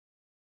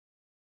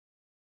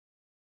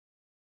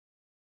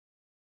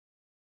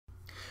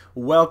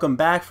Welcome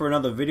back for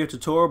another video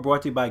tutorial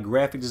brought to you by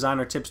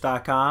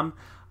GraphicDesignerTips.com.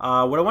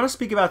 What I want to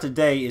speak about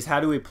today is how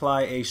to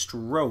apply a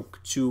stroke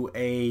to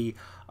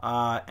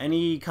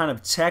any kind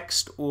of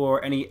text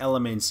or any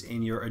elements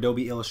in your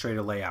Adobe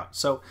Illustrator layout.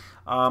 So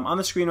on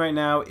the screen right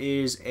now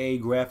is a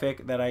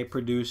graphic that I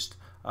produced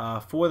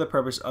for the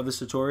purpose of this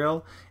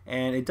tutorial,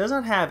 and it does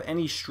not have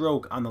any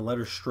stroke on the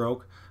letter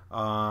stroke.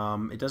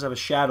 It does have a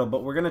shadow,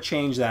 but we're going to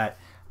change that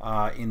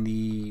in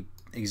the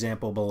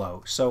example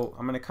below. So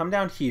I'm going to come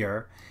down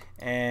here,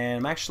 and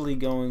I'm actually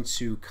going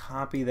to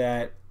copy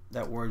that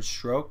word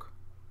stroke,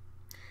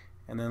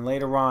 and then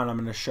later on I'm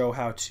going to show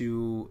how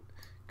to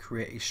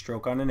create a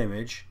stroke on an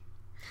image.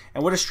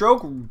 And what a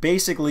stroke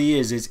basically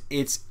is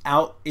it's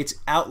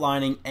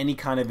outlining any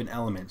kind of an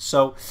element.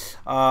 So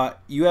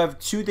you have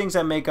two things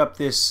that make up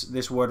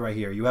this word right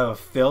here. You have a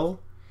fill,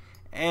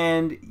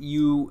 and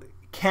you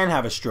can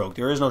have a stroke.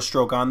 There is no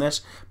stroke on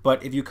this,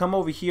 but if you come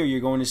over here, you're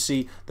going to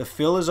see the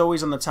fill is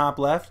always on the top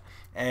left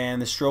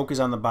and the stroke is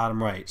on the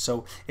bottom right.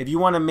 So if you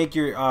want to make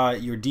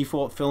your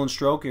default fill and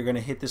stroke, you're going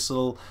to hit this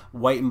little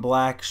white and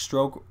black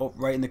stroke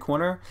right in the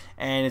corner,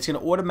 and it's going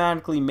to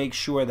automatically make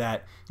sure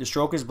that the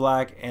stroke is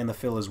black and the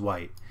fill is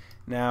white.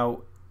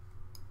 Now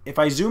if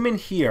I zoom in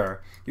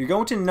here, you're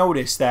going to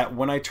notice that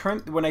when I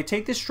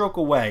take this stroke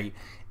away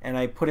and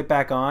I put it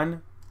back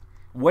on,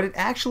 what it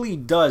actually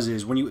does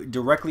is when you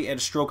directly add a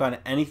stroke on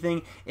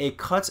anything, it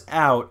cuts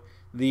out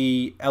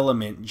the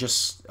element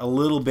just a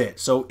little bit.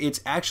 So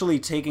it's actually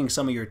taking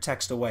some of your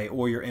text away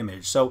or your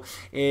image. So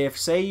if,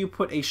 say, you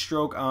put a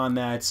stroke on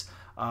that's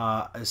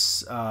a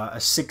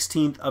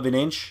 1/16 of an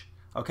inch,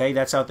 okay,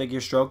 that's how thick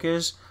your stroke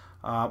is.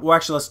 Well,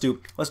 actually,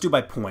 let's do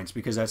by points,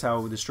 because that's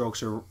how the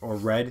strokes are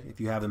read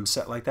if you have them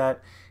set like that,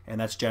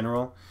 and that's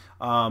general.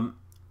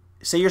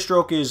 Say your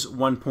stroke is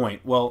 1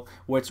 point. Well,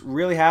 what's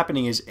really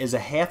happening is a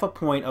half a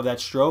point of that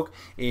stroke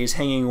is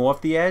hanging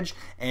off the edge,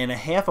 and a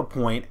half a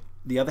point,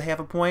 the other half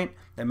a point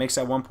that makes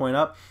that 1 point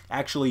up,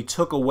 actually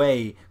took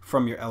away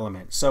from your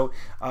element. So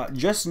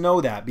just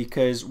know that,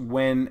 because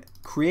when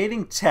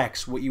creating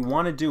text, what you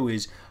want to do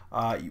is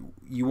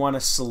you want to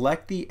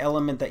select the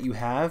element that you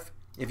have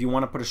if you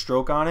want to put a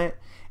stroke on it,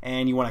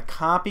 and you want to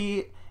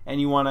copy, and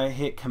you want to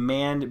hit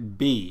Command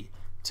B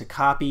to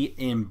copy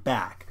in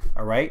back.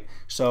 Alright,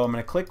 so I'm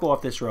going to click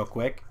off this real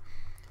quick,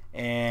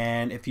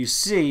 and if you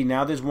see,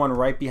 now there's one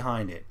right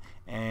behind it,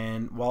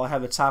 and while I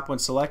have the top one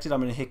selected, I'm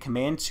going to hit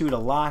Command 2 to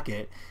lock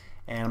it,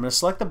 and I'm going to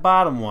select the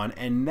bottom one,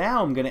 and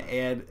now I'm going to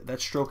add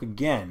that stroke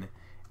again.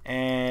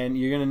 And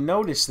you're going to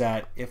notice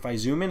that if I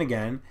zoom in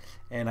again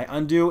and I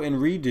undo and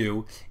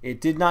redo,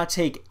 it did not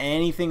take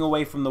anything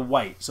away from the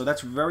white. So that's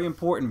very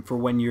important for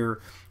when you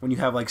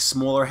have like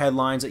smaller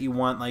headlines that you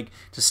want like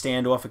to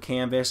stand off a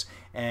canvas,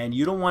 and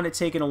you don't want it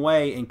taken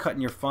away and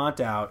cutting your font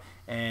out.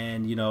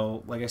 And you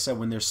know, like I said,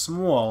 when they're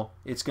small,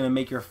 it's going to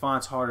make your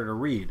fonts harder to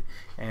read,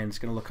 and it's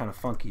going to look kind of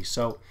funky.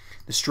 So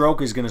the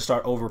stroke is going to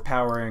start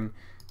overpowering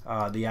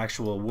the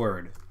actual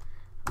word.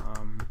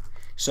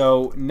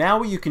 So now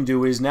what you can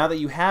do is, now that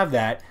you have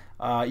that,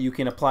 you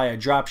can apply a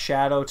drop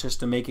shadow just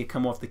to make it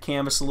come off the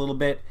canvas a little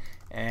bit,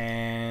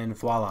 and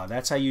voila,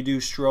 that's how you do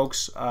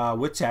strokes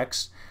with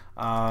text.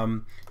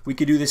 We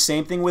could do the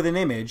same thing with an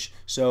image.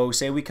 So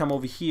say we come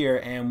over here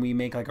and we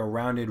make like a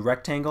rounded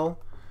rectangle.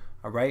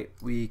 Alright,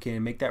 we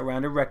can make that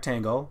rounded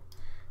rectangle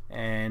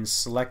and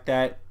select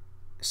that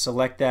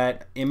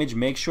image.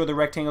 Make sure the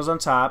rectangle's on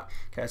top.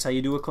 Okay, that's how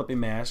you do a clipping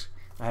mask.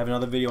 I have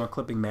another video on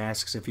clipping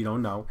masks if you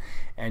don't know.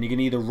 And you can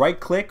either right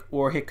click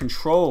or hit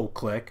Control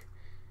click,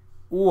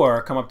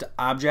 or come up to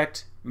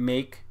Object,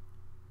 Make,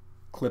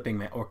 Clipping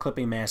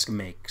Mask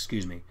Make,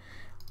 excuse me.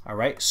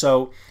 Alright,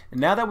 so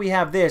now that we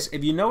have this,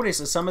 if you notice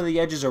that some of the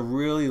edges are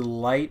really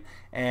light,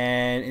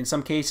 and in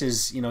some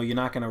cases, you know, you're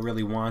not going to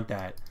really want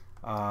that.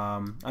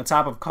 On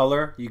top of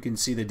color, you can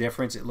see the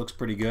difference. It looks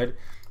pretty good,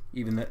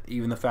 even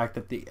the fact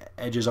that the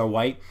edges are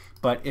white.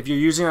 But if you're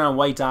using it on a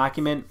white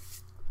document,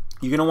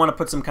 you're going to want to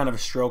put some kind of a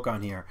stroke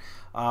on here.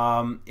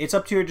 It's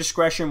up to your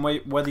discretion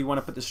whether you want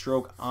to put the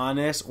stroke on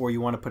this or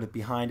you want to put it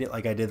behind it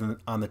like I did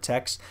on the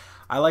text.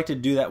 I like to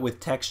do that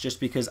with text just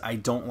because I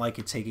don't like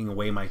it taking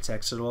away my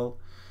text at all.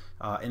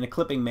 In a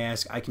clipping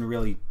mask, I can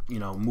really, you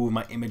know, move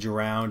my image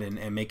around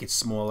and make it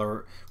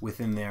smaller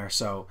within there,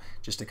 so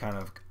just to kind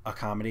of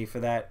accommodate for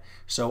that.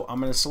 So I'm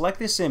going to select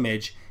this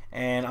image,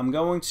 and I'm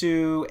going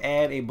to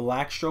add a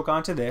black stroke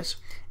onto this,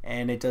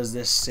 and it does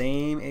the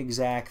same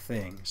exact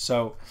thing.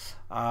 So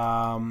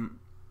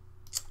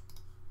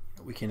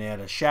we can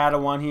add a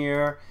shadow on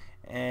here,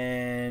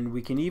 and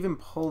we can even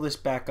pull this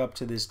back up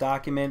to this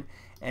document,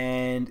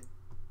 and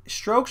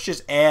strokes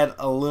just add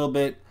a little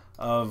bit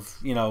of,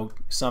 you know,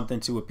 something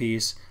to a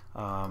piece.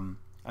 I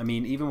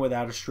mean, even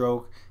without a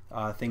stroke,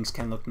 things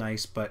can look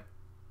nice, but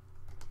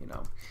you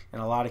know, in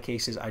a lot of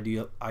cases I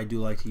do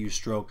like to use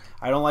stroke.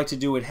 I don't like to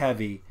do it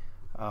heavy,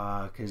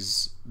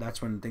 because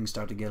that's when things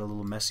start to get a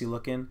little messy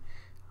looking.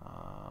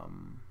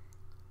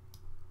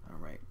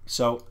 Alright,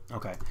 so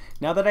okay,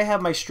 now that I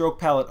have my stroke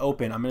palette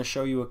open, I'm going to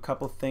show you a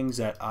couple things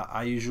that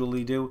I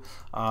usually do.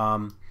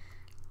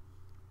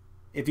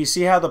 if you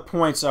see how the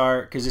points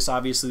are, because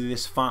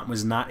this font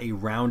was not a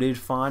rounded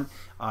font,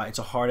 it's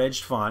a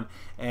hard-edged font,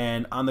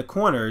 and on the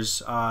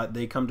corners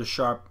they come to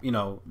sharp,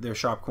 they're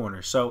sharp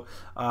corners. So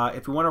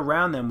if we want to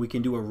round them, we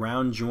can do a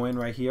round join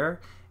right here.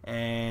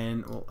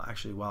 And well,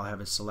 actually, while I have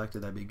it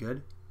selected, that'd be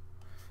good.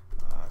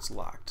 It's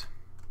locked.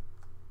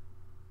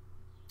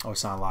 Oh,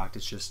 it's not locked.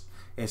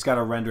 It's got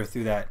to render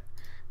through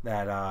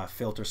that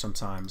filter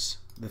sometimes,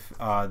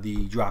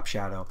 the drop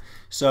shadow.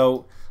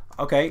 So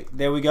okay,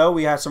 there we go.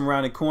 We have some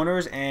rounded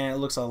corners, and it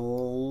looks a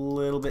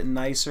little bit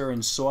nicer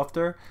and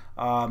softer.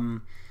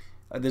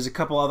 There's a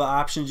couple other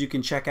options you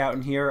can check out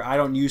in here. I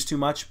don't use too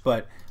much,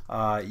 but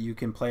you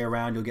can play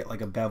around. You'll get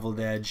like a beveled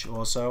edge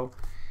also.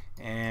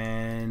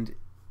 And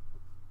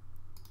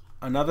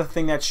another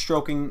thing that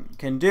stroking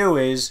can do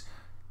is,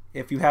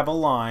 if you have a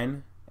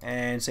line,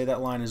 and say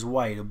that line is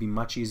white, it'll be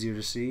much easier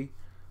to see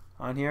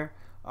on here.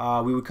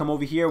 We would come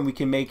over here and we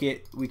can make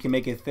it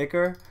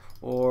thicker,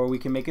 or we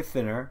can make it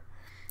thinner.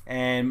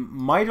 And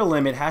miter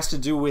limit has to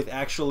do with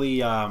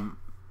actually,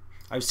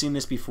 I've seen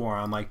this before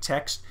on like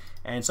text,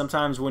 and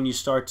sometimes when you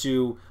start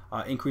to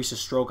increase a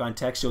stroke on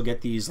text, you'll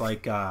get these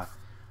like, the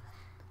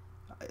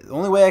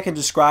only way I can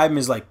describe them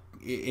is like,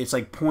 it's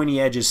like pointy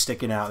edges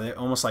sticking out. They're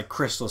almost like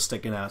crystals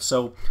sticking out.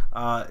 So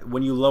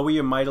when you lower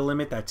your miter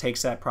limit, that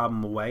takes that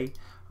problem away.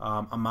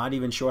 I'm not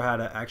even sure how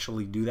to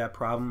actually do that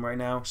problem right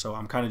now, so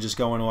I'm kind of just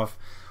going off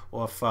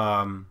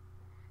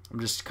I'm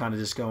just kind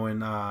of going,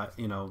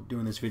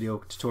 doing this video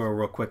tutorial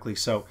real quickly,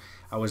 so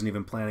I wasn't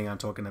even planning on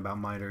talking about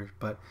miter.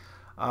 But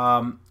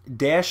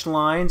dashed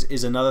lines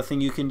is another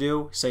thing you can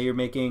do. Say you're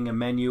making a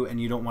menu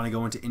and you don't want to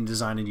go into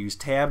InDesign and use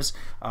tabs.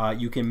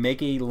 You can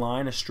make a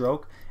line, a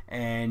stroke,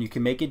 and you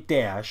can make it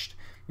dashed.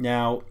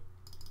 Now,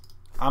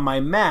 on my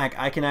Mac,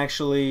 I can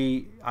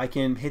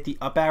hit the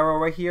up arrow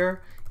right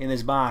here in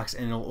this box,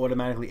 and it'll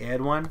automatically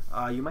add one.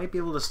 You might be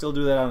able to still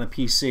do that on a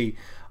PC,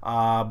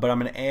 but I'm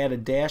going to add a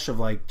dash of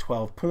like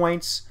 12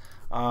 points.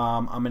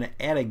 I'm going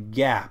to add a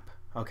gap,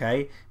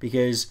 okay?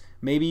 Because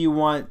maybe you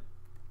want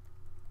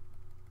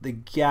the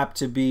gap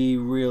to be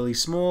really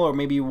small, or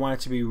maybe you want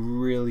it to be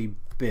really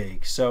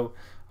big. So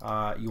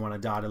you want a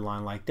dotted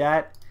line like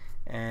that,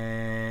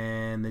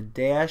 and the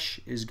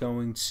dash is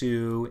going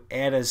to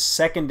add a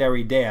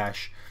secondary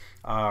dash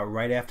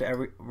right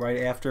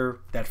after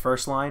that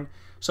first line.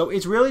 So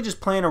it's really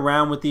just playing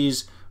around with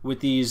these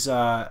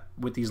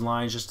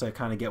lines just to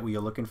kind of get what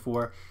you're looking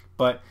for.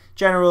 But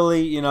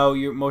generally,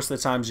 most of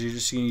the times you're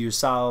just going to use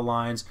solid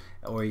lines,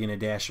 or you're going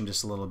to dash them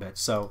just a little bit.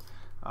 So,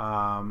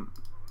 but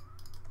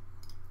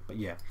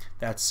yeah,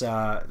 that's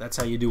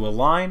how you do a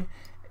line.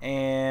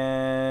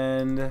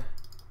 And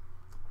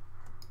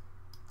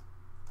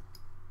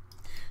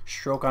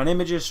stroke on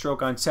images,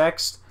 stroke on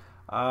text.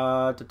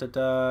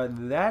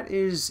 That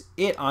is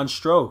it on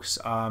strokes.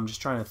 I'm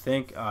just trying to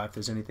think if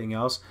there's anything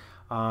else.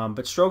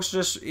 But strokes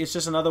it's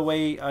just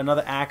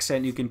another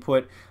accent you can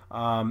put.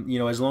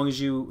 As long as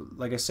you,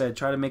 like I said,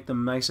 try to make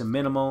them nice and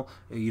minimal.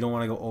 You don't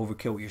want to go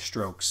overkill with your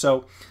strokes.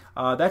 So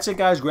that's it,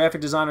 guys.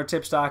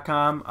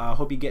 GraphicDesignerTips.com.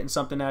 Hope you're getting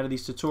something out of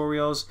these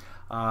tutorials.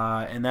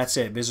 And that's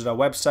it. Visit our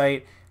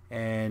website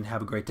and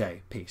have a great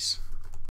day. Peace.